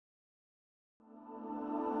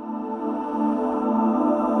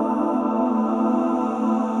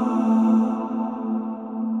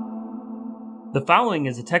The following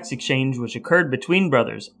is a text exchange which occurred between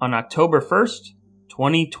brothers on October 1st,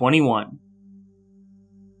 2021.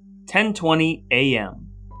 10:20 a.m.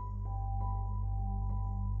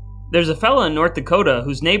 There's a fella in North Dakota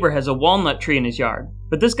whose neighbor has a walnut tree in his yard,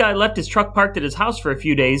 but this guy left his truck parked at his house for a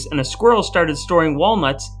few days and a squirrel started storing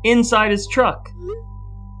walnuts inside his truck.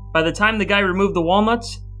 By the time the guy removed the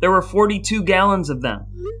walnuts, there were 42 gallons of them.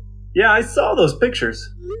 Yeah, I saw those pictures.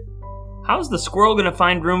 How's the squirrel going to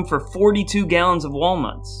find room for 42 gallons of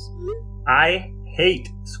walnuts? I hate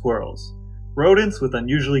squirrels. Rodents with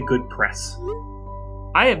unusually good press.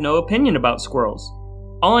 I have no opinion about squirrels.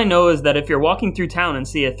 All I know is that if you're walking through town and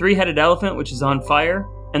see a three-headed elephant which is on fire,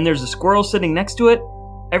 and there's a squirrel sitting next to it,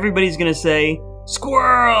 everybody's going to say,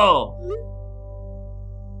 "Squirrel!"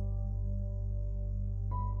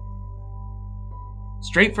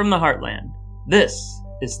 Straight from the heartland, this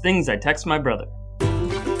is Things I Text My Brother.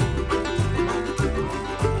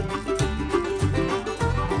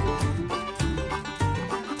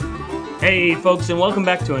 Hey folks, and welcome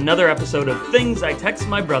back to another episode of Things I Text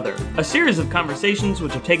My Brother, a series of conversations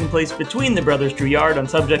which have taken place between the Brothers Drew Yard on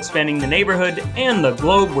subjects spanning the neighborhood and the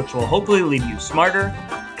globe, which will hopefully leave you smarter,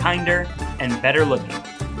 kinder, and better looking.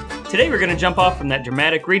 Today we're going to jump off from that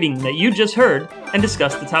dramatic reading that you just heard and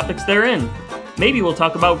discuss the topics therein. Maybe we'll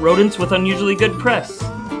talk about rodents with unusually good press.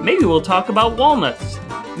 Maybe we'll talk about walnuts.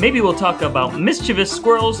 Maybe we'll talk about mischievous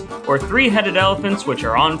squirrels or three-headed elephants which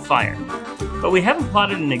are on fire. But we haven't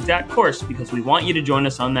plotted an exact course because we want you to join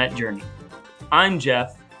us on that journey. I'm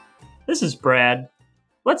Jeff. This is Brad.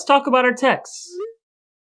 Let's talk about our texts.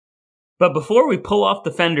 But before we pull off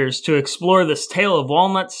the fenders to explore this tale of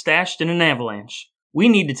walnuts stashed in an avalanche, we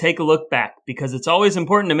need to take a look back because it's always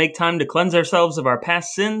important to make time to cleanse ourselves of our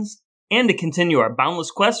past sins and to continue our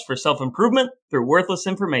boundless quest for self-improvement through worthless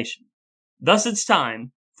information. Thus it's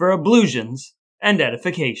time for ablutions and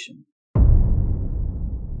edification.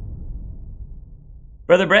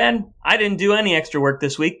 Brother Brad, I didn't do any extra work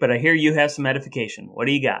this week, but I hear you have some edification. What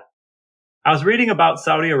do you got? I was reading about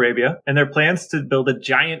Saudi Arabia and their plans to build a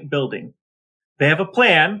giant building. They have a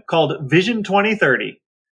plan called Vision 2030.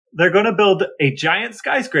 They're going to build a giant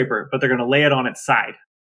skyscraper, but they're going to lay it on its side.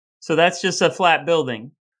 So that's just a flat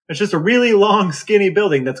building. It's just a really long, skinny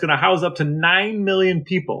building that's going to house up to 9 million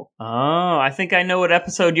people. Oh, I think I know what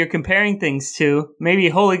episode you're comparing things to. Maybe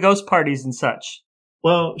Holy Ghost parties and such.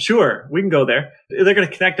 Well, sure, we can go there. They're going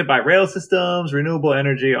to connect it by rail systems, renewable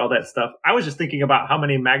energy, all that stuff. I was just thinking about how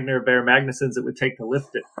many Magna Bear Magnusons it would take to lift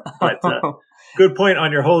it. But good point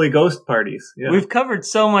on your Holy Ghost parties. Yeah. We've covered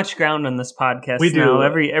so much ground on this podcast now.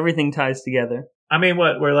 Everything ties together. I mean,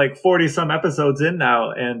 we're like 40-some episodes in now,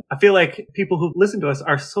 and I feel like people who listen to us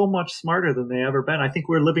are so much smarter than they ever been. I think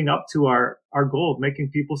we're living up to our goal of making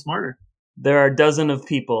people smarter. There are a dozen of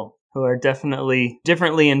people who are definitely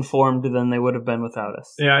differently informed than they would have been without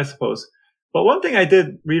us. Yeah, I suppose. But one thing I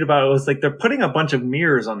did read about it was like they're putting a bunch of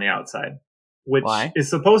mirrors on the outside, which is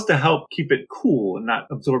supposed to help keep it cool and not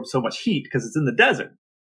absorb so much heat because it's in the desert.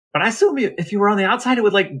 But I assume if you were on the outside, it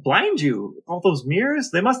would like blind you. All those mirrors,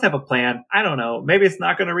 they must have a plan. I don't know. Maybe it's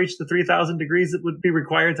not going to reach the 3,000 degrees it would be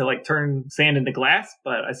required to like turn sand into glass.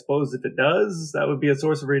 But I suppose if it does, that would be a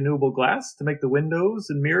source of renewable glass to make the windows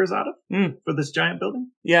and mirrors out of for this giant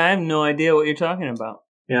building. Yeah, I have no idea what you're talking about.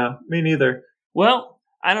 Yeah, me neither. Well,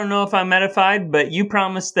 I don't know if I'm edified, but you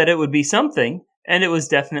promised that it would be something, and it was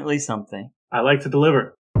definitely something. I like to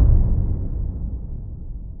deliver.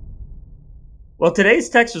 Well, today's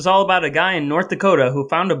text was all about a guy in North Dakota who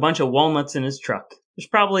found a bunch of walnuts in his truck. There's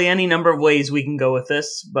probably any number of ways we can go with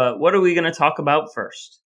this, but what are we going to talk about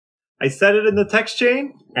first? I said it in the text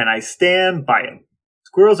chain, and I stand by it.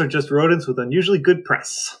 Squirrels are just rodents with unusually good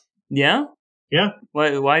press. Yeah? Yeah.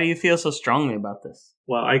 Why do you feel so strongly about this?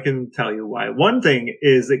 Well, I can tell you why. One thing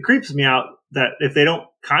is it creeps me out that if they don't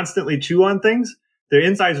constantly chew on things, their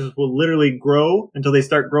incisors will literally grow until they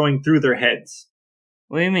start growing through their heads.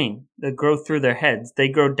 What do you mean? They grow through their heads. They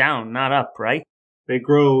grow down, not up, right? They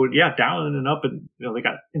grow, down and up, and they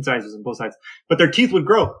got incisors on both sides. But their teeth would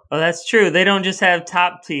grow. Oh, that's true. They don't just have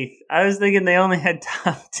top teeth. I was thinking they only had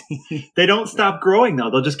top teeth. They don't stop growing,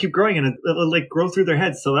 though. They'll just keep growing, and it'll like grow through their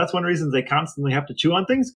heads. So that's one reason they constantly have to chew on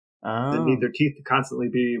things. Oh. They need their teeth to constantly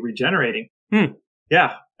be regenerating. Hmm.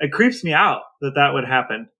 Yeah, it creeps me out that would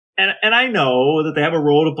happen. And I know that they have a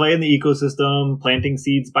role to play in the ecosystem. Planting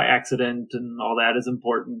seeds by accident and all that is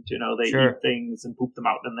important. They eat things and poop them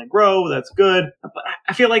out and they grow. That's good. But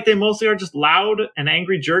I feel like they mostly are just loud and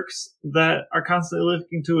angry jerks that are constantly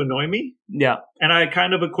looking to annoy me. Yeah. And I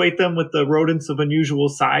kind of equate them with the rodents of unusual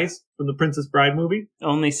size from the Princess Bride movie.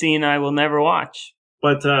 Only scene I will never watch.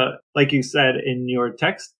 But like you said in your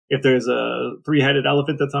text, If there's a 3-headed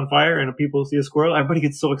elephant that's on fire and people see a squirrel, everybody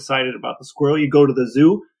gets so excited about the squirrel. You go to the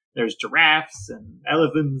zoo, there's giraffes and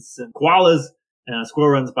elephants and koalas, and a squirrel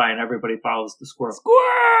runs by and everybody follows the squirrel.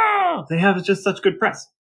 Squirrel! They have just such good press.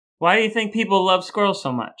 Why do you think people love squirrels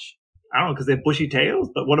so much? I don't know, because they have bushy tails,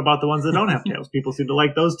 but what about the ones that don't have tails? People seem to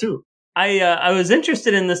like those too. I was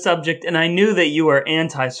interested in the subject, and I knew that you were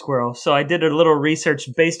anti-squirrel, so I did a little research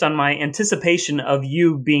based on my anticipation of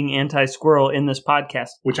you being anti-squirrel in this podcast.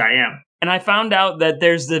 Which I am. And I found out that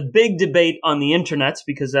there's the big debate on the internet,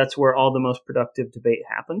 because that's where all the most productive debate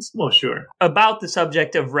happens. Well, sure. About the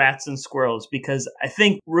subject of rats and squirrels, because I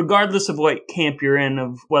think regardless of what camp you're in,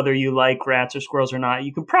 of whether you like rats or squirrels or not,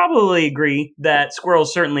 you could probably agree that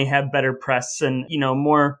squirrels certainly have better press and,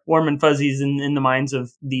 more warm and fuzzies in the minds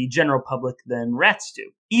of the general public than rats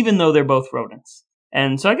do, even though they're both rodents.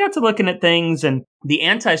 And so I got to looking at things, and the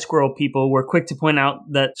anti-squirrel people were quick to point out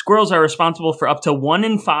that squirrels are responsible for up to 1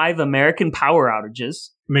 in 5 American power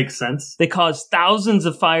outages. Makes sense. They cause thousands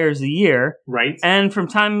of fires a year. Right. And from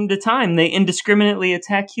time to time, they indiscriminately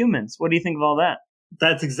attack humans. What do you think of all that?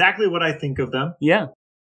 That's exactly what I think of them. Yeah.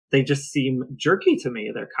 They just seem jerky to me.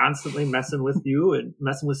 They're constantly messing with you and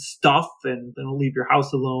messing with stuff, and they don't leave your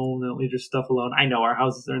house alone. They don't leave your stuff alone. I know our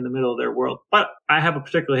houses are in the middle of their world, but I have a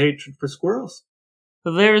particular hatred for squirrels.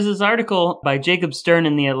 So there's this article by Jacob Stern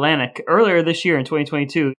in The Atlantic earlier this year in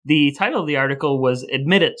 2022. The title of the article was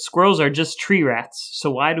 "Admit It, Squirrels Are Just Tree Rats. So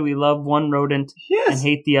Why Do We Love One Rodent and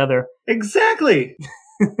Hate the Other?" Exactly.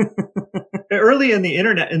 Early in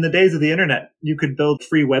the days of the internet, you could build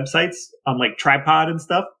free websites on like Tripod and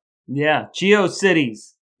stuff. Yeah,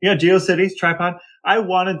 GeoCities. Yeah, GeoCities, Tripod. I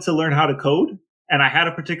wanted to learn how to code. And I had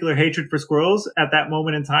a particular hatred for squirrels at that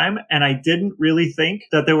moment in time. And I didn't really think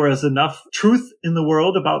that there was enough truth in the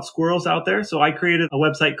world about squirrels out there. So I created a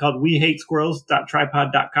website called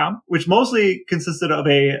wehatesquirrels.tripod.com, which mostly consisted of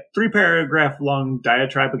a 3-paragraph long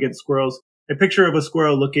diatribe against squirrels, a picture of a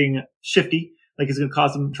squirrel looking shifty, like he's going to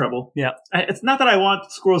cause them trouble. Yeah. It's not that I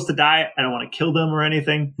want squirrels to die. I don't want to kill them or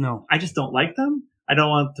anything. No. I just don't like them. I don't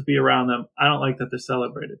want to be around them. I don't like that they're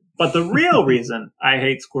celebrated. But the real reason I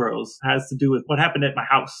hate squirrels has to do with what happened at my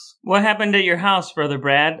house. What happened at your house, Brother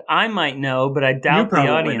Brad? I might know, but I doubt the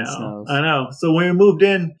audience knows. I know. So when we moved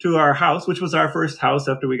into our house, which was our first house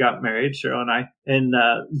after we got married, Cheryl and I, in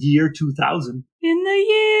year 2000. In the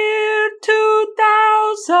year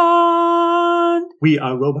 2000. We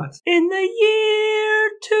are robots. In the year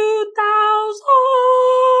 2000.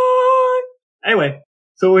 Anyway,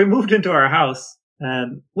 so we moved into our house.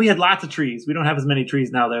 And we had lots of trees. We don't have as many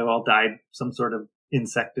trees now. They've all died, some sort of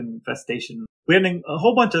insect infestation. We had a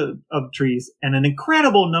whole bunch of trees and an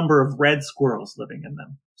incredible number of red squirrels living in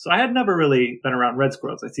them. So I had never really been around red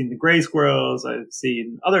squirrels. I'd seen the gray squirrels. I'd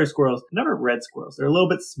seen other squirrels, never red squirrels. They're a little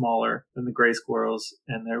bit smaller than the gray squirrels,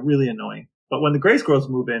 and they're really annoying. But when the gray squirrels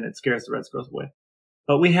move in, it scares the red squirrels away.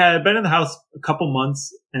 But we had been in the house a couple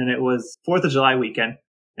months, and it was 4th of July weekend.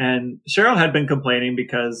 And Cheryl had been complaining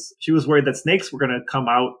because she was worried that snakes were going to come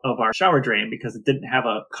out of our shower drain because it didn't have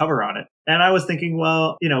a cover on it. And I was thinking,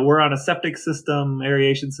 well, we're on a septic system,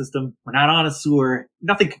 aeration system. We're not on a sewer.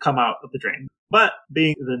 Nothing can come out of the drain. But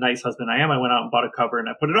being the nice husband I am, I went out and bought a cover and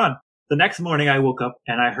I put it on. The next morning I woke up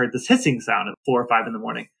and I heard this hissing sound at 4 or 5 in the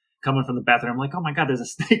morning coming from the bathroom. I'm like, oh my God, there's a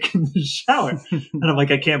snake in the shower. And I'm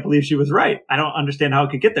like, I can't believe she was right. I don't understand how it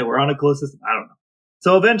could get there. We're on a closed system. I don't know.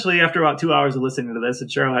 So eventually, after about 2 hours of listening to this, and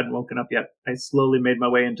Cheryl hadn't woken up yet, I slowly made my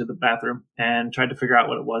way into the bathroom and tried to figure out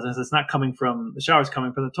what it was. And it's not coming from the shower, it's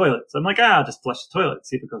coming from the toilet. So I'm like, I'll just flush the toilet,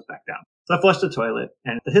 see if it goes back down. So I flushed the toilet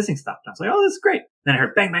and the hissing stopped. I was like, oh, this is great. Then I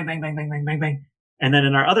heard bang, bang, bang, bang, bang, bang, bang, bang. And then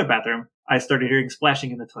in our other bathroom, I started hearing splashing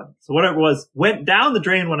in the toilet. So whatever it was, went down the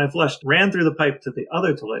drain when I flushed, ran through the pipe to the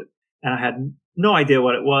other toilet, and I had no idea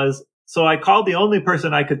what it was. So I called the only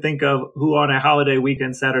person I could think of who on a holiday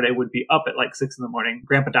weekend Saturday would be up at like 6 in the morning,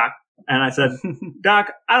 Grandpa Doc. And I said,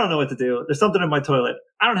 Doc, I don't know what to do. There's something in my toilet.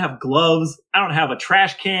 I don't have gloves. I don't have a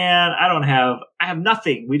trash can. I have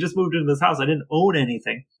nothing. We just moved into this house. I didn't own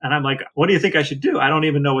anything. And I'm like, what do you think I should do? I don't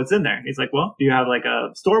even know what's in there. He's like, well, do you have like a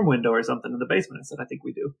storm window or something in the basement? I said, I think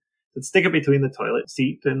we do. Let's stick it between the toilet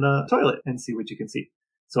seat and the toilet and see what you can see.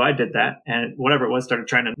 So I did that, and whatever it was started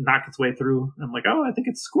trying to knock its way through. I'm like, oh, I think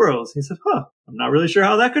it's squirrels. He said, I'm not really sure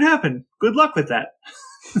how that could happen. Good luck with that.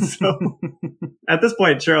 So at this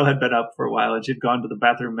point, Cheryl had been up for a while, and she'd gone to the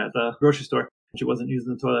bathroom at the grocery store. She wasn't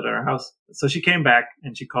using the toilet at our house. So she came back,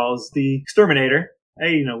 and she calls the exterminator.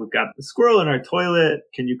 Hey, we've got the squirrel in our toilet.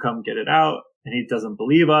 Can you come get it out? And he doesn't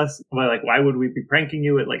believe us. I'm like, why would we be pranking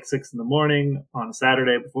you at like 6 in the morning on a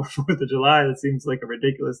Saturday before 4th of July? That seems like a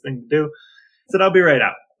ridiculous thing to do. I said, I'll be right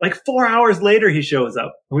out. Like 4 hours later, he shows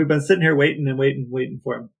up. And we've been sitting here waiting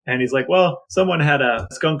for him. And he's like, well, someone had a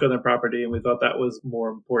skunk on their property and we thought that was more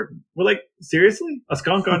important. We're like, seriously? A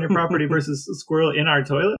skunk on your property versus a squirrel in our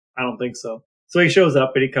toilet? I don't think so. So he shows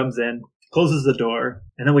up and he comes in, closes the door,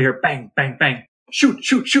 and then we hear bang, bang, bang. Shoot.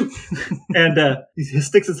 And he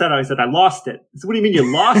sticks his head out. He said, I lost it. I said, what do you mean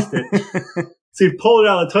you lost it? So he pulled it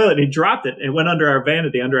out of the toilet and he dropped it. It went under our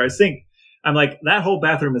vanity, under our sink. I'm like, that whole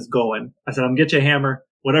bathroom is going. I said, I'm going to get you a hammer.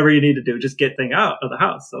 Whatever you need to do, just get thing out of the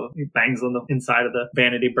house. So he bangs on the inside of the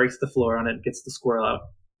vanity, breaks the floor on it, gets the squirrel out.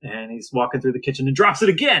 And he's walking through the kitchen and drops it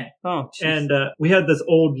again. Oh, geez. And we had this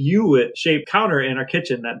old U-shaped counter in our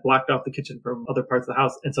kitchen that blocked off the kitchen from other parts of the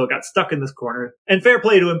house. And so it got stuck in this corner. And fair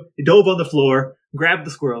play to him. He dove on the floor, grabbed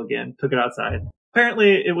the squirrel again, took it outside.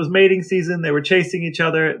 Apparently, it was mating season. They were chasing each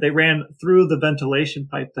other. They ran through the ventilation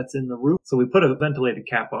pipe that's in the roof. So we put a ventilated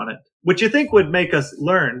cap on it, which you think would make us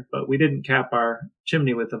learn, but we didn't cap our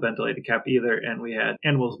chimney with a ventilated cap either. And we had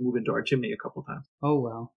animals move into our chimney a couple times. Oh,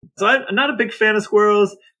 wow. So I'm not a big fan of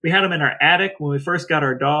squirrels. We had them in our attic when we first got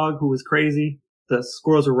our dog, who was crazy. The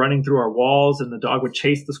squirrels were running through our walls and the dog would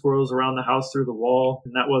chase the squirrels around the house through the wall.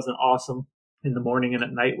 And that wasn't awesome. In the morning and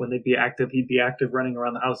at night when they'd be active, he'd be active running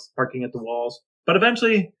around the house, barking at the walls. But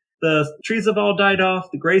eventually, the trees have all died off.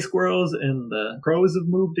 The gray squirrels and the crows have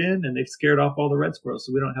moved in, and they've scared off all the red squirrels,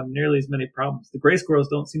 so we don't have nearly as many problems. The gray squirrels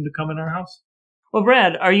don't seem to come in our house. Well,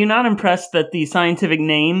 Brad, are you not impressed that the scientific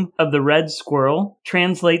name of the red squirrel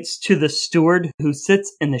translates to the steward who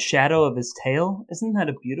sits in the shadow of his tail? Isn't that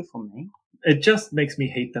a beautiful name? It just makes me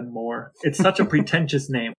hate them more. It's such a pretentious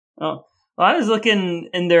name. Oh. Well, I was looking,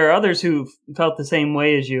 and there are others who felt the same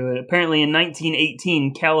way as you. Apparently, in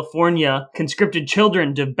 1918, California conscripted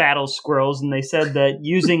children to battle squirrels, and they said that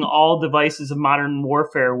using all devices of modern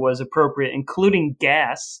warfare was appropriate, including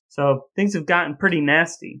gas. So things have gotten pretty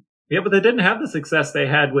nasty. Yeah, but they didn't have the success they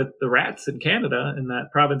had with the rats in Canada, in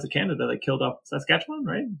that province of Canada that killed off Saskatchewan,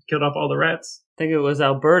 right? Killed off all the rats. I think it was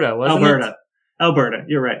Alberta, wasn't it? Alberta,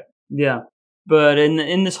 you're right. Yeah. But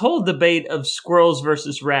in this whole debate of squirrels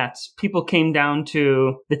versus rats, people came down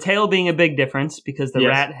to the tail being a big difference because the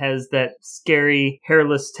rat has that scary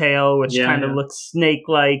hairless tail, which kind of looks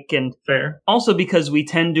snake-like. And fair. Also because we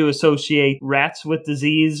tend to associate rats with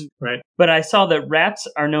disease. Right. But I saw that rats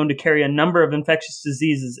are known to carry a number of infectious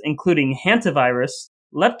diseases, including hantavirus,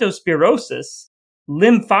 leptospirosis,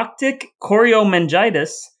 lymphatic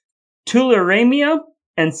choriomeningitis, tularemia,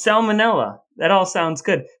 and salmonella. That all sounds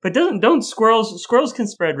good. But don't squirrels can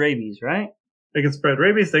spread rabies, right? They can spread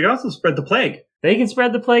rabies. They can also spread the plague. They can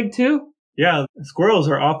spread the plague too? Yeah. Squirrels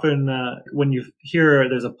are often, when you hear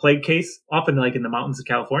there's a plague case, often like in the mountains of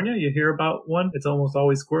California, you hear about one. It's almost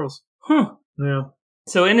always squirrels. Huh. Yeah.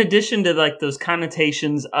 So in addition to like those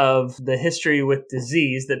connotations of the history with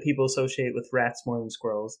disease that people associate with rats more than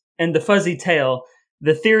squirrels, and the fuzzy tail,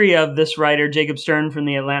 the theory of this writer, Jacob Stern from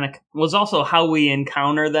The Atlantic, was also how we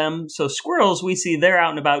encounter them. So squirrels, we see they're out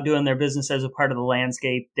and about doing their business as a part of the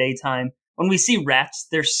landscape, daytime. When we see rats,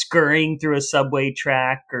 they're scurrying through a subway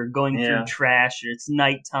track or going through trash, or it's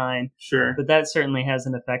nighttime. Sure. But that certainly has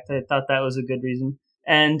an effect. I thought that was a good reason.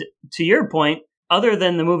 And to your point, other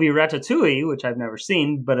than the movie Ratatouille, which I've never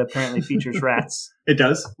seen, but apparently features rats. It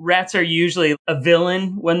does. Rats are usually a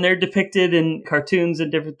villain when they're depicted in cartoons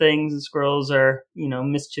and different things. And squirrels are,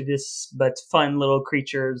 mischievous but fun little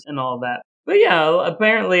creatures and all that. But yeah,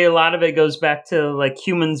 apparently a lot of it goes back to like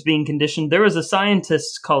humans being conditioned. There was a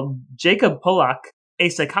scientist called Jacob Polak, a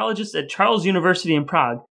psychologist at Charles University in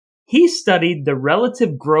Prague. He studied the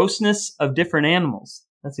relative grossness of different animals.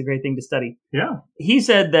 That's a great thing to study. Yeah. He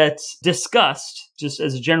said that disgust, just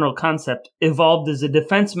as a general concept, evolved as a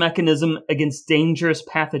defense mechanism against dangerous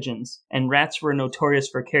pathogens, and rats were notorious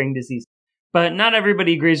for carrying disease. But not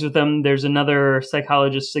everybody agrees with him. There's another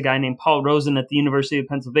psychologist, a guy named Paul Rosen at the University of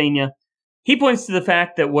Pennsylvania. He points to the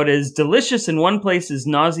fact that what is delicious in one place is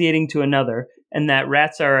nauseating to another, and that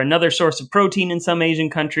rats are another source of protein in some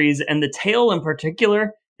Asian countries, and the tail in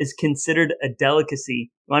particular is considered a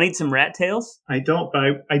delicacy. Want to eat some rat tails? I don't, but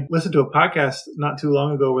I listened to a podcast not too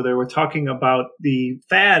long ago where they were talking about the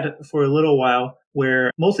fad for a little while where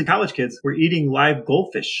mostly college kids were eating live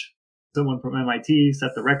goldfish. Someone from MIT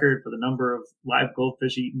set the record for the number of live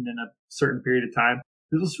goldfish eaten in a certain period of time.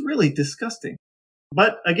 It was really disgusting.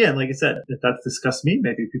 But again, like I said, if that disgusts me,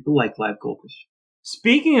 maybe people like live goldfish.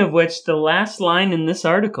 Speaking of which, the last line in this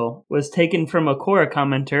article was taken from a Quora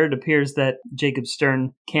commenter. It appears that Jacob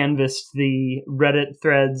Stern canvassed the Reddit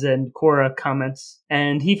threads and Quora comments,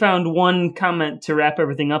 and he found one comment to wrap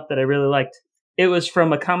everything up that I really liked. It was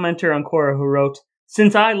from a commenter on Quora who wrote,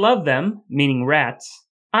 "Since I love them," meaning rats,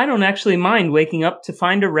 "I don't actually mind waking up to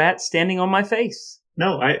find a rat standing on my face."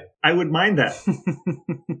 No, I would mind that.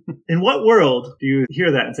 In what world do you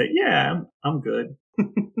hear that and say, yeah, I'm good?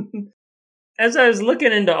 As I was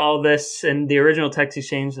looking into all this and the original text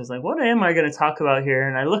exchange, I was like, what am I going to talk about here?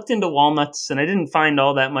 And I looked into walnuts, and I didn't find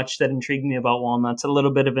all that much that intrigued me about walnuts. A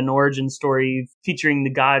little bit of an origin story featuring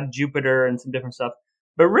the god Jupiter and some different stuff.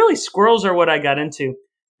 But really, squirrels are what I got into.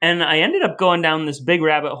 And I ended up going down this big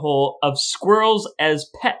rabbit hole of squirrels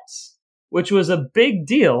as pets, which was a big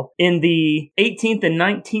deal in the 18th and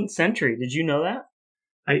 19th century. Did you know that?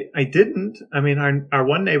 I didn't. I mean, our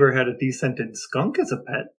one neighbor had a descented skunk as a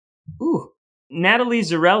pet. Ooh. Natalie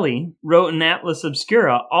Zarelli wrote an Atlas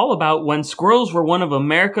Obscura all about when squirrels were one of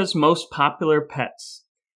America's most popular pets.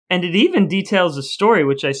 And it even details a story,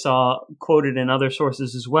 which I saw quoted in other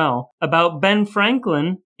sources as well, about Ben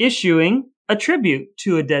Franklin issuing a tribute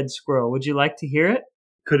to a dead squirrel. Would you like to hear it?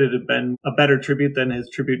 Could it have been a better tribute than his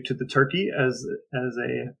tribute to the turkey as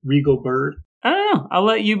a regal bird? I don't know. I'll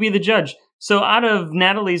let you be the judge. So out of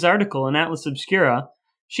Natalie's article in Atlas Obscura,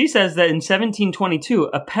 she says that in 1722,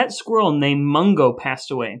 a pet squirrel named Mungo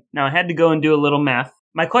passed away. Now, I had to go and do a little math.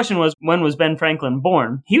 My question was, when was Ben Franklin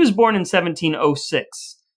born? He was born in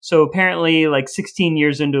 1706. So apparently, like 16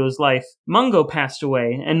 years into his life, Mungo passed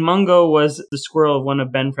away, and Mungo was the squirrel of one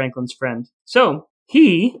of Ben Franklin's friends. So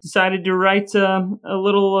he decided to write a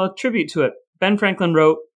little tribute to it. Ben Franklin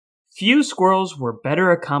wrote, "Few squirrels were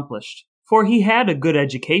better accomplished, for he had a good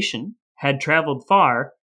education, had traveled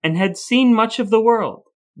far, and had seen much of the world.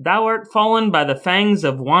 Thou art fallen by the fangs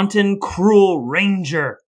of wanton, cruel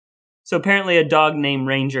Ranger." So apparently a dog named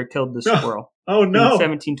Ranger killed the squirrel. Oh, no. In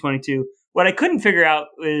 1722. What I couldn't figure out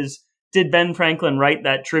is, did Ben Franklin write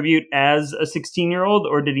that tribute as a 16-year-old,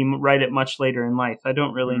 or did he write it much later in life? I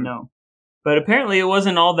don't really know. But apparently it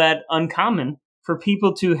wasn't all that uncommon for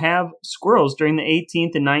people to have squirrels during the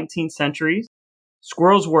 18th and 19th centuries.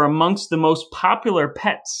 Squirrels were amongst the most popular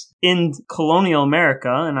pets in colonial America,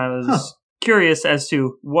 and I was curious as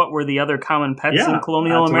to what were the other common pets in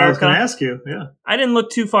colonial America. What I was going to ask you. Yeah, I didn't look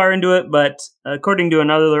too far into it, but according to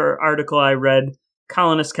another article I read,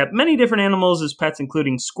 colonists kept many different animals as pets,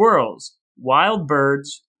 including squirrels, wild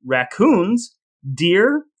birds, raccoons,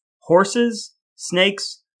 deer, horses,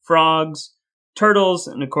 snakes, frogs, turtles,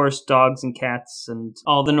 and of course dogs and cats and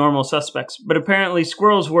all the normal suspects. But apparently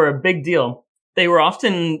squirrels were a big deal. They were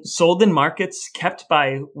often sold in markets kept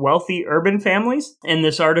by wealthy urban families. And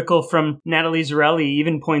this article from Natalie Zarelli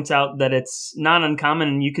even points out that it's not uncommon,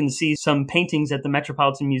 and you can see some paintings at the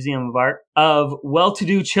Metropolitan Museum of Art of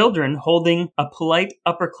well-to-do children holding a polite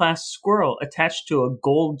upper-class squirrel attached to a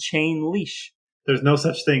gold chain leash. There's no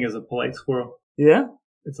such thing as a polite squirrel. Yeah?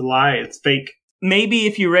 It's a lie. It's fake. Maybe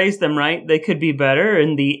if you raise them right, they could be better.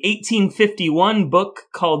 In the 1851 book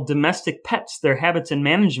called Domestic Pets, Their Habits and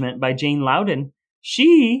Management by Jane Loudon,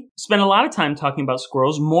 she spent a lot of time talking about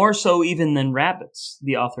squirrels, more so even than rabbits,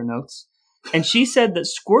 the author notes. And she said that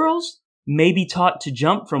squirrels may be taught to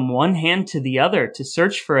jump from one hand to the other to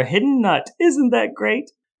search for a hidden nut. Isn't that great?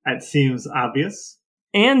 That seems obvious.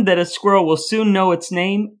 And that a squirrel will soon know its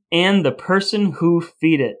name and the person who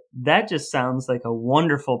feed it. That just sounds like a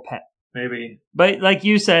wonderful pet. Maybe. But like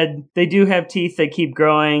you said, they do have teeth that keep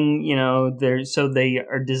growing, so they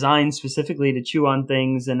are designed specifically to chew on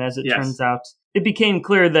things. And as it turns out, it became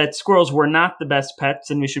clear that squirrels were not the best pets.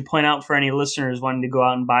 And we should point out for any listeners wanting to go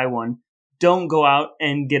out and buy one, don't go out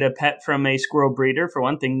and get a pet from a squirrel breeder. For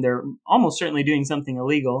one thing, they're almost certainly doing something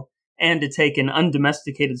illegal. And to take an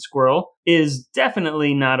undomesticated squirrel is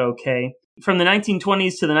definitely not okay. From the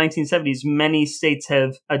 1920s to the 1970s, many states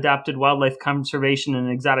have adopted wildlife conservation and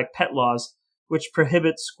exotic pet laws, which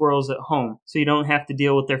prohibit squirrels at home. So you don't have to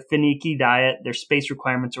deal with their finicky diet, their space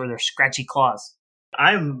requirements, or their scratchy claws.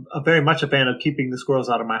 I'm very much a fan of keeping the squirrels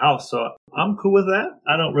out of my house, so I'm cool with that.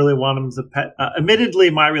 I don't really want them as a pet. Admittedly,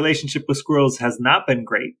 my relationship with squirrels has not been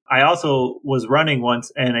great. I also was running once,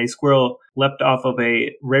 and a squirrel leapt off of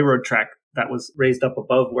a railroad track that was raised up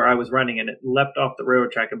above where I was running, and it leapt off the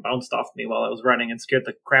railroad track and bounced off me while I was running and scared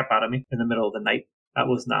the crap out of me in the middle of the night. That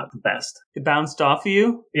was not the best. It bounced off of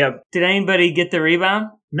you? Yeah. Did anybody get the rebound?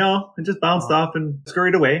 No, it just bounced off and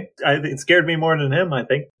scurried away. It scared me more than him, I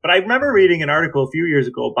think. But I remember reading an article a few years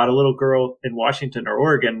ago about a little girl in Washington or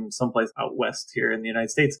Oregon, someplace out west here in the United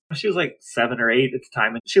States. She was like 7 or 8 at the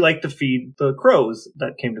time, and she liked to feed the crows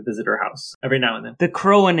that came to visit her house every now and then. The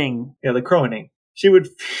crowaning. Yeah, the crowaning. She would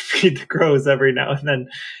feed the crows every now and then.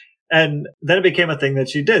 And then it became a thing that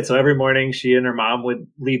she did. So every morning she and her mom would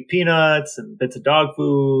leave peanuts and bits of dog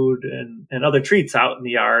food and other treats out in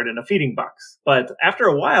the yard in a feeding box. But after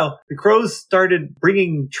a while, the crows started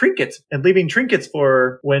bringing trinkets and leaving trinkets for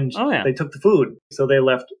her when they took the food. So they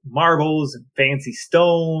left marbles and fancy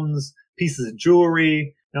stones, pieces of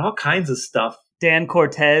jewelry, and all kinds of stuff. Dan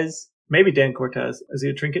Cortez. Maybe Dan Cortez. Is he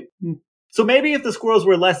a trinket? So maybe if the squirrels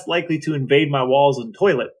were less likely to invade my walls and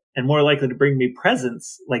toilet and more likely to bring me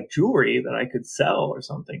presents like jewelry that I could sell or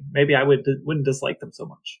something, maybe I wouldn't dislike them so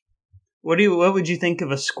much. What would you think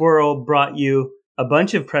if a squirrel brought you a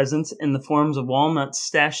bunch of presents in the forms of walnuts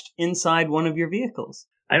stashed inside one of your vehicles?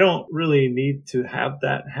 I don't really need to have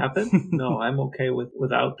that happen. No, I'm okay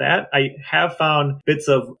without that. I have found bits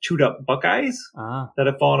of chewed up Buckeyes that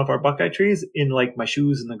have fallen off our Buckeye trees in like my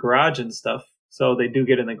shoes in the garage and stuff. So they do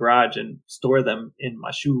get in the garage and store them in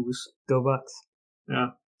my shoes. Go Bucks.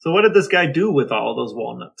 Yeah. So what did this guy do with all those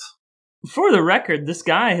walnuts? For the record, this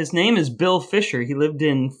guy, his name is Bill Fisher. He lived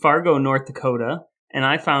in Fargo, North Dakota. And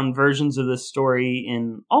I found versions of this story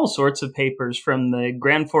in all sorts of papers, from the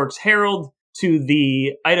Grand Forks Herald to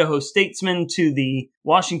the Idaho Statesman to the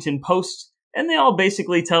Washington Post. And they all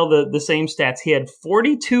basically tell the same stats. He had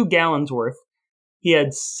 42 gallons worth. He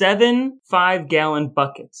had 7 5-gallon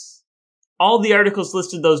buckets. All the articles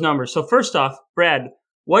listed those numbers. So first off, Brad,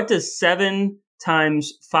 what does 7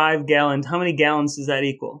 times 5 gallons, how many gallons does that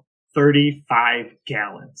equal? 35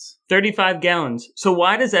 gallons. 35 gallons. So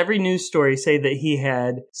why does every news story say that he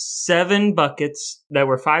had 7 buckets that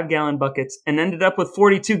were 5-gallon buckets and ended up with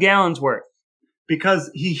 42 gallons worth? Because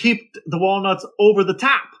he heaped the walnuts over the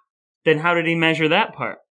top. Then how did he measure that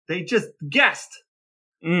part? They just guessed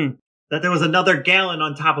that there was another gallon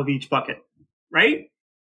on top of each bucket, right?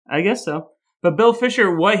 I guess so. But Bill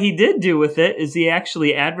Fisher, what he did do with it is he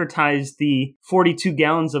actually advertised the 42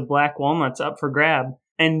 gallons of black walnuts up for grab.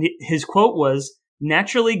 And his quote was,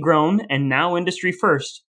 "Naturally grown and now industry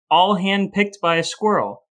first, all hand-picked by a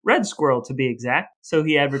squirrel. Red squirrel, to be exact." So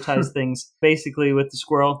he advertised things basically with the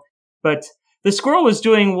squirrel. But the squirrel was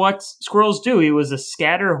doing what squirrels do. He was a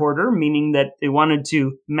scatter hoarder, meaning that they wanted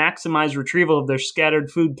to maximize retrieval of their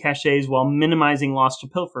scattered food caches while minimizing loss to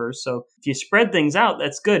pilferers. So if you spread things out,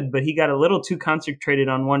 that's good. But he got a little too concentrated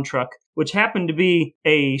on one truck, which happened to be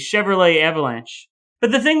a Chevrolet Avalanche.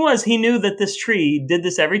 But the thing was, he knew that this tree did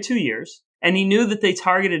this every 2 years, and he knew that they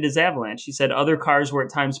targeted his Avalanche. He said other cars were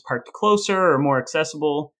at times parked closer or more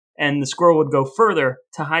accessible, and the squirrel would go further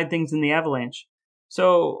to hide things in the Avalanche.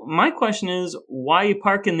 So my question is, why you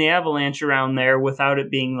parking the Avalanche around there without it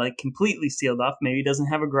being like completely sealed off? Maybe it doesn't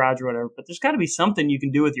have a garage or whatever, but there's got to be something you can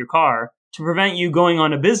do with your car to prevent you going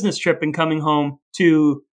on a business trip and coming home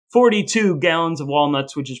to 42 gallons of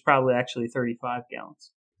walnuts, which is probably actually 35 gallons.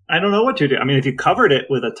 I don't know what you do. I mean, if you covered it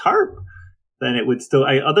with a tarp, then it would still,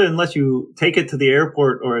 unless you take it to the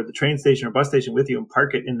airport or the train station or bus station with you and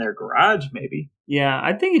park it in their garage, maybe. Yeah,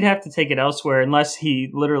 I think you'd have to take it elsewhere unless he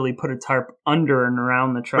literally put a tarp under and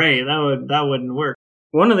around the truck. Right, that wouldn't work.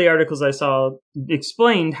 One of the articles I saw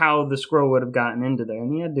explained how the squirrel would have gotten into there,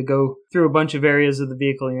 and he had to go through a bunch of areas of the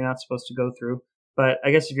vehicle you're not supposed to go through. But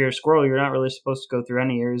I guess if you're a squirrel, you're not really supposed to go through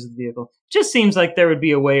any areas of the vehicle. Just seems like there would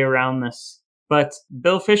be a way around this. But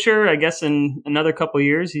Bill Fisher, I guess in another couple of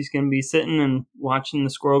years, he's going to be sitting and watching the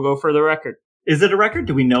squirrel go for the record. Is it a record?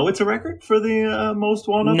 Do we know it's a record for the most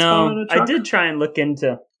walnuts found in a truck? No, I did try and look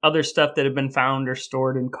into other stuff that had been found or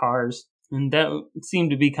stored in cars, and that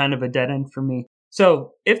seemed to be kind of a dead end for me.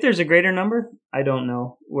 So if there's a greater number, I don't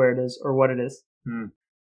know where it is or what it is.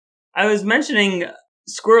 I was mentioning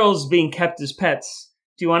squirrels being kept as pets.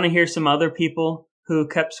 Do you want to hear some other people who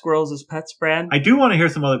kept squirrels as pets, Brad? I do want to hear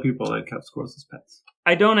some other people that kept squirrels as pets.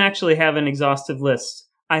 I don't actually have an exhaustive list.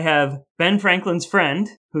 I have Ben Franklin's friend,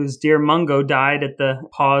 whose dear Mungo died at the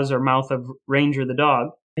paws or mouth of Ranger the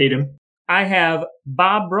dog. Hate him. I have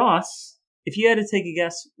Bob Ross. If you had to take a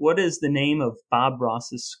guess, what is the name of Bob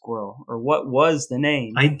Ross's squirrel? Or what was the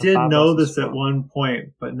name? I did know this at one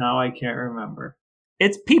point, but now I can't remember.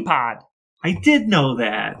 It's Peapod. I did know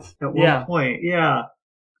that at one point, yeah.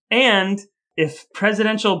 And if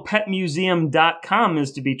presidentialpetmuseum.com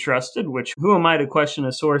is to be trusted, which who am I to question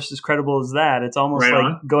a source as credible as that? It's almost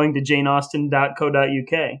going to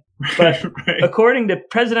janeausten.co.uk. But according to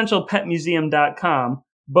presidentialpetmuseum.com,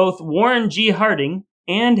 both Warren G. Harding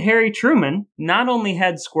and Harry Truman not only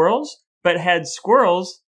had squirrels, but had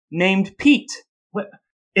squirrels named Pete. What?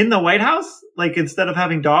 In the White House? Like instead of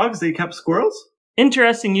having dogs, they kept squirrels?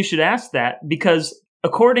 Interesting you should ask that, because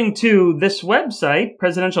according to this website,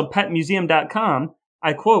 presidentialpetmuseum.com,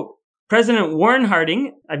 I quote, President Warren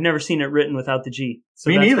Harding, I've never seen it written without the G. So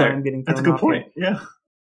Me that's neither. Why I'm getting that's a good point. Here. Yeah.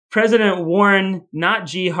 President Warren, not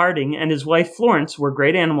G. Harding, and his wife Florence were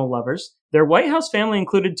great animal lovers. Their White House family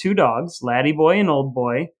included 2 dogs, Laddie Boy and Old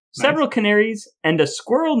Boy, several canaries, and a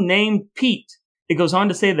squirrel named Pete. It goes on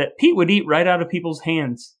to say that Pete would eat right out of people's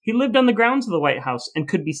hands. He lived on the grounds of the White House and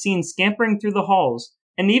could be seen scampering through the halls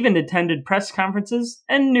and even attended press conferences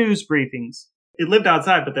and news briefings. It lived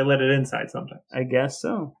outside, but they let it inside sometimes. I guess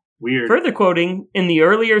so. Weird. Further quoting, in the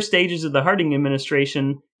earlier stages of the Harding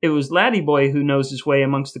administration, it was Laddie Boy who knows his way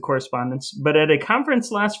amongst the correspondence, but at a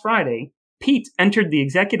conference last Friday, Pete entered the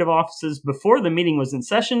executive offices before the meeting was in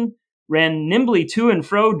session, ran nimbly to and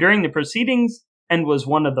fro during the proceedings, and was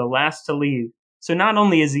one of the last to leave. So not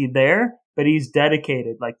only is he there, but he's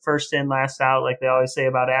dedicated, like first in, last out, like they always say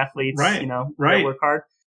about athletes, right. That work hard.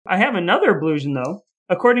 I have another ablution, though.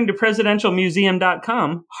 According to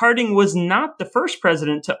presidentialmuseum.com, Harding was not the first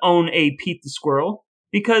president to own a Pete the Squirrel,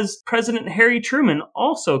 because President Harry Truman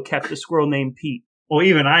also kept a squirrel named Pete. Well,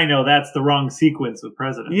 even I know that's the wrong sequence of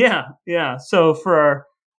presidents. Yeah. So for our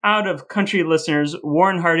out-of-country listeners,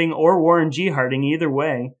 Warren Harding or Warren G. Harding, either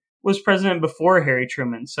way, was president before Harry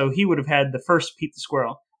Truman, so he would have had the first Pete the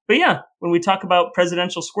Squirrel. But yeah, when we talk about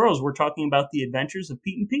presidential squirrels, we're talking about the adventures of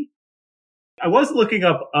Pete and Pete. I was looking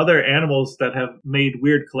up other animals that have made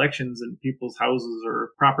weird collections in people's houses or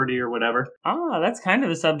property or whatever. That's kind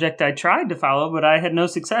of a subject I tried to follow, but I had no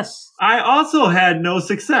success. I also had no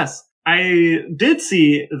success. I did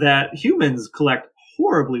see that humans collect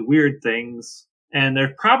horribly weird things, and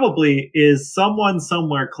there probably is someone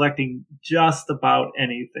somewhere collecting just about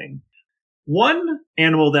anything. One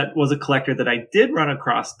animal that was a collector that I did run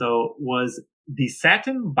across, though, was the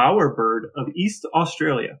satin bowerbird of East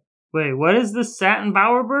Australia. Wait, what is the satin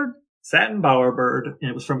bowerbird? Satin bowerbird, and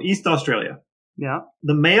it was from East Australia. Yeah.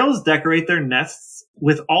 The males decorate their nests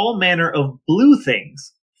with all manner of blue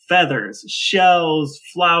things. Feathers, shells,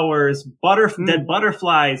 flowers, dead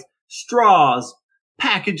butterflies, straws,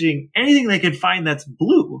 packaging, anything they can find that's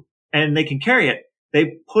blue, and they can carry it.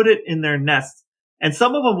 They put it in their nests. And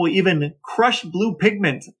some of them will even crush blue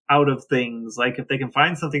pigment out of things, like if they can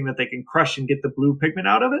find something that they can crush and get the blue pigment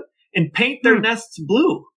out of it, and paint their nests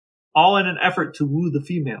blue, all in an effort to woo the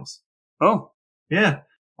females. Oh. Yeah.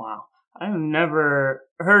 Wow. I've never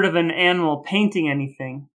heard of an animal painting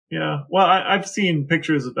anything. Yeah. Well, I've seen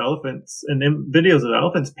pictures of elephants and videos of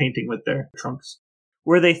elephants painting with their trunks.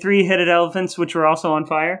 Were they three-headed elephants which were also on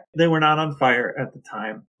fire? They were not on fire at the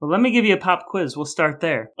time. Well, let me give you a pop quiz. We'll start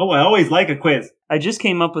there. Oh, I always like a quiz. I just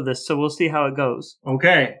came up with this, so we'll see how it goes.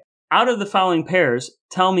 Okay. Out of the following pairs,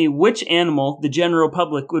 tell me which animal the general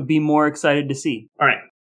public would be more excited to see. All right.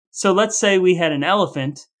 So let's say we had an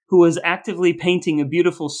elephant who was actively painting a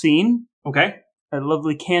beautiful scene. Okay. A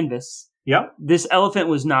lovely canvas. Yep. This elephant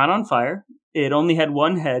was not on fire. It only had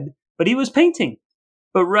one head, but he was painting.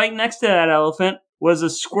 But right next to that elephant was a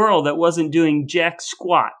squirrel that wasn't doing jack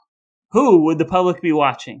squat. Who would the public be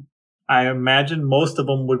watching? I imagine most of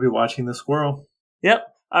them would be watching the squirrel. Yep.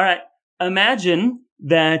 All right. Imagine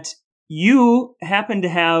that you happen to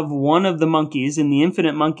have one of the monkeys in the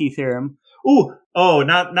infinite monkey theorem.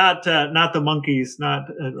 Not the monkeys, not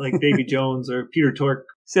like Davy Jones or Peter Tork.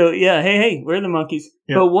 So yeah, hey, we're the monkeys.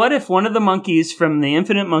 Yep. But what if one of the monkeys from the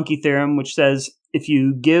infinite monkey theorem, which says if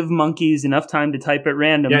you give monkeys enough time to type at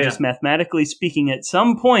random, just mathematically speaking, at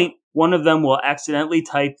some point, one of them will accidentally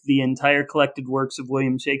type the entire collected works of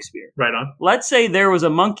William Shakespeare. Right on. Let's say there was a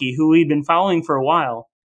monkey who we'd been following for a while,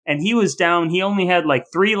 and he was down, he only had like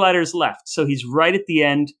 3 letters left, so he's right at the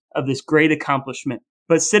end of this great accomplishment.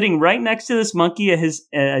 But sitting right next to this monkey, I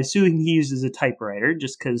assume he uses a typewriter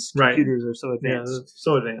just because computers are so advanced. Yeah,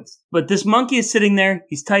 so advanced. But this monkey is sitting there,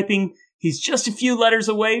 he's typing, he's just a few letters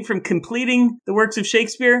away from completing the works of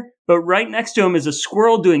Shakespeare, but right next to him is a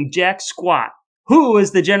squirrel doing jack squat. Who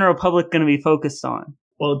is the general public going to be focused on?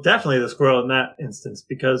 Well, definitely the squirrel in that instance,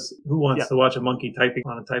 because who wants to watch a monkey typing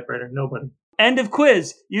on a typewriter? Nobody. End of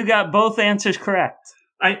quiz. You got both answers correct.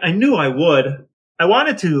 I knew I would. I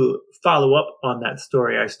wanted to follow up on that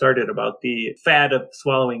story I started about the fad of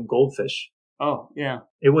swallowing goldfish. Oh, yeah.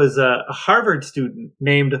 It was a Harvard student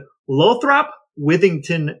named Lothrop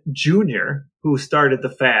Withington Jr. who started the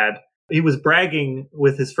fad. He was bragging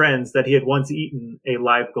with his friends that he had once eaten a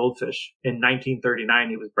live goldfish. In 1939,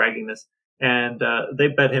 he was bragging this. And they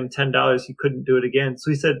bet him $10 he couldn't do it again.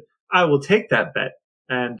 So he said, I will take that bet.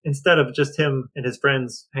 And instead of just him and his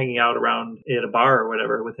friends hanging out around at a bar or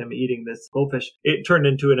whatever with him eating this goldfish, it turned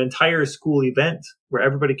into an entire school event where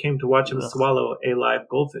everybody came to watch him swallow a live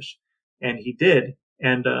goldfish. And he did.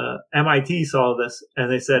 And MIT saw this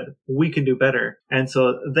and they said, we can do better. And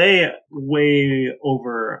so they way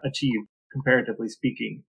overachieved, comparatively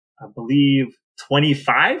speaking. I believe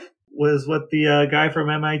 25 was what the guy from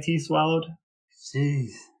MIT swallowed. Jeez.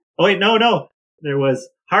 Oh, wait, no. There was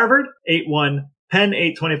Harvard, 8-1. Penn,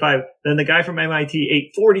 825. Then the guy from MIT,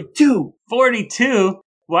 842. 42?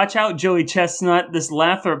 Watch out, Joey Chestnut. This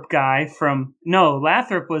Lathrop guy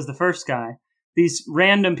Lathrop was the first guy. these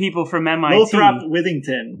random people from MIT. Lothrop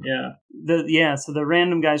Withington, yeah. So the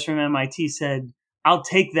random guys from MIT said, I'll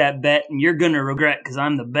take that bet and you're going to regret because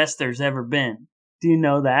I'm the best there's ever been. Do you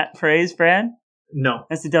know that phrase, Brad? No.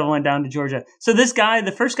 That's The Devil Went Down to Georgia. So this guy,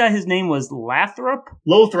 the first guy, his name was Lathrop?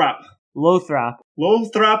 Lothrop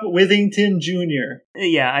Withington Jr.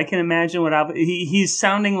 Yeah, I can imagine what he's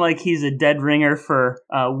sounding like he's a dead ringer for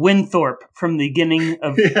Winthorpe from the beginning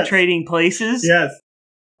of Trading Places. Yes.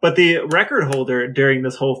 But the record holder during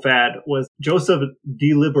this whole fad was Joseph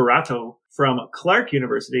DiLiberato from Clark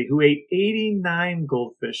University, who ate 89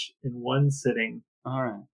 goldfish in one sitting. All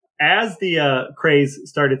right. As the craze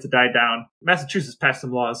started to die down, Massachusetts passed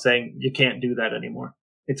some laws saying you can't do that anymore.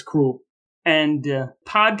 It's cruel. And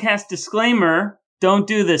podcast disclaimer, don't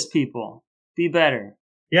do this, people. Be better.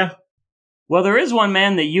 Yeah. Well, there is one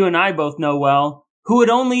man that you and I both know well who would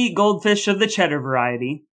only eat goldfish of the cheddar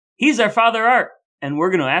variety. He's our Father Art, and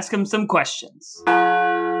we're going to ask him some questions.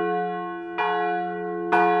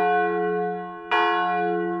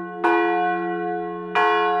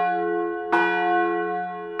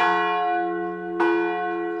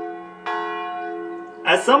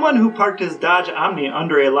 As someone who parked his Dodge Omni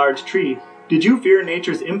under a large tree, did you fear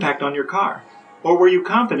nature's impact on your car? Or were you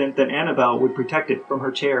confident that Annabelle would protect it from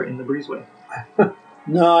her chair in the breezeway?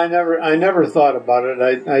 No, I never thought about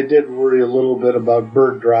it. I did worry a little bit about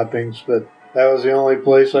bird droppings, but that was the only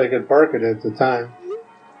place I could park it at the time.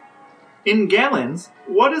 In gallons,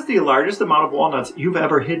 what is the largest amount of walnuts you've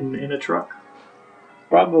ever hidden in a truck?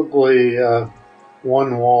 Probably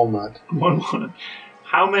one walnut. One walnut.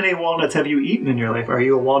 How many walnuts have you eaten in your life? Are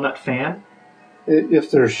you a walnut fan?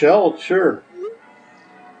 If they're shelled, sure.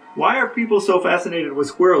 Why are people so fascinated with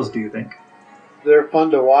squirrels, do you think? They're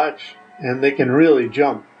fun to watch, and they can really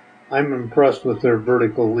jump. I'm impressed with their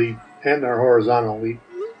vertical leap and their horizontal leap.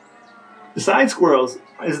 Besides squirrels,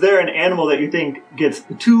 is there an animal that you think gets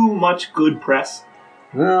too much good press?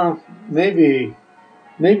 Well, maybe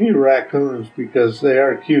raccoons, because they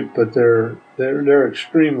are cute, but they're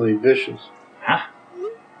extremely vicious. Huh?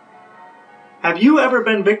 Have you ever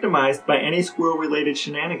been victimized by any squirrel-related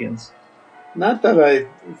shenanigans? Not that I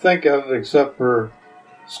think of, except for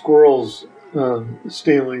squirrels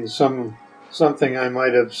stealing something I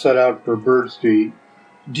might have set out for birds to eat.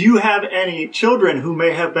 Do you have any children who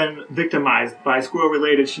may have been victimized by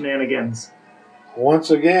squirrel-related shenanigans?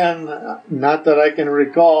 Once again, not that I can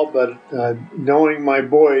recall, but knowing my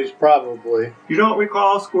boys, probably. You don't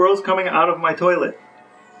recall squirrels coming out of my toilet?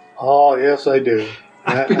 Oh, yes, I do.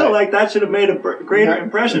 I feel like that should have made a greater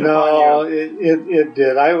impression upon you. No, it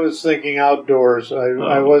did. I was thinking outdoors.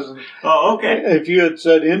 I wasn't. Oh, okay. If you had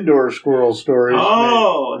said indoor squirrel stories.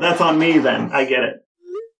 Oh, that's on me then. I get it.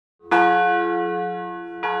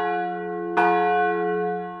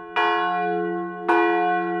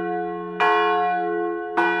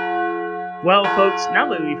 Well, folks, now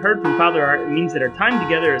that we've heard from Father Art, it means that our time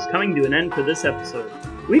together is coming to an end for this episode.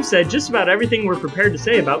 We've said just about everything we're prepared to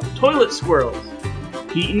say about toilet squirrels.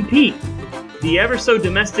 Pete and Pete, the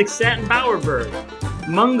ever-so-domestic satin bowerbird,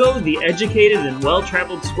 Mungo, the educated and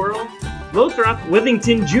well-traveled squirrel, Lothrop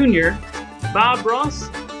Withington Jr., Bob Ross,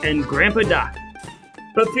 and Grandpa Doc.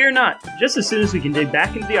 But fear not, just as soon as we can dig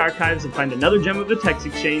back into the archives and find another gem of a text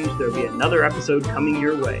exchange, there'll be another episode coming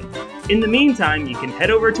your way. In the meantime, you can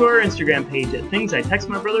head over to our Instagram page at Things I Text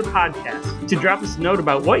My Brother Podcast to drop us a note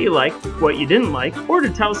about what you liked, what you didn't like, or to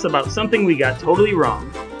tell us about something we got totally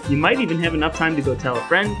wrong. You might even have enough time to go tell a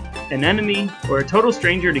friend, an enemy, or a total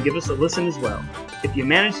stranger to give us a listen as well. If you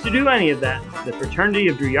manage to do any of that, the fraternity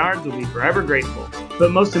of Druyards will be forever grateful.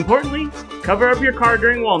 But most importantly, cover up your car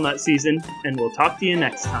during walnut season, and we'll talk to you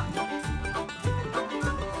next time.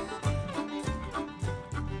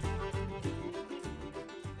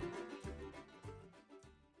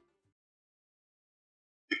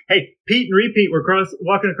 Hey, Pete and Repeat were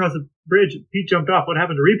walking across the bridge. Pete jumped off. What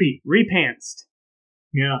happened to Repeat? Repantsed.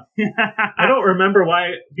 Yeah. I don't remember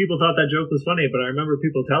why people thought that joke was funny, but I remember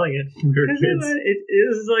people telling it when we were kids. It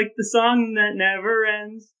was like the song that never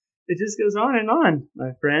ends. It just goes on,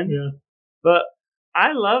 my friend. Yeah. But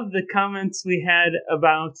I love the comments we had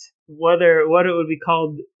about what it would be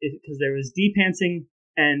called, because there was depantsing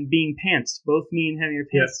and being pantsed, both mean having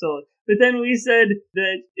your pants stolen. But then we said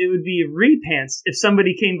that it would be repantsed if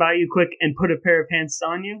somebody came by you quick and put a pair of pants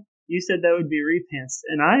on you. You said that would be repantsed,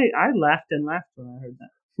 and I laughed and laughed when I heard that.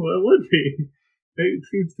 Well, it would be. It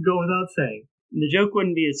seems to go without saying. And the joke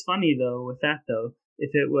wouldn't be as funny, though, with that, though,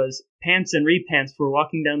 if it was pants and repants were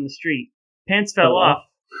walking down the street. Pants fell off,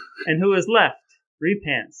 and who was left?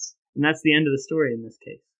 Repants. And that's the end of the story in this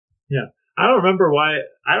case. Yeah. I don't remember why.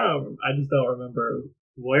 I just don't remember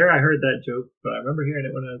where I heard that joke, but I remember hearing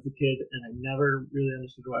it when I was a kid, and I never really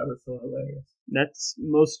understood why it was so hilarious. That's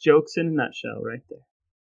most jokes in a nutshell right there.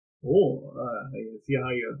 Oh, I see how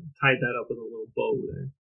you tied that up with a little bow there.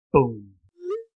 Boom.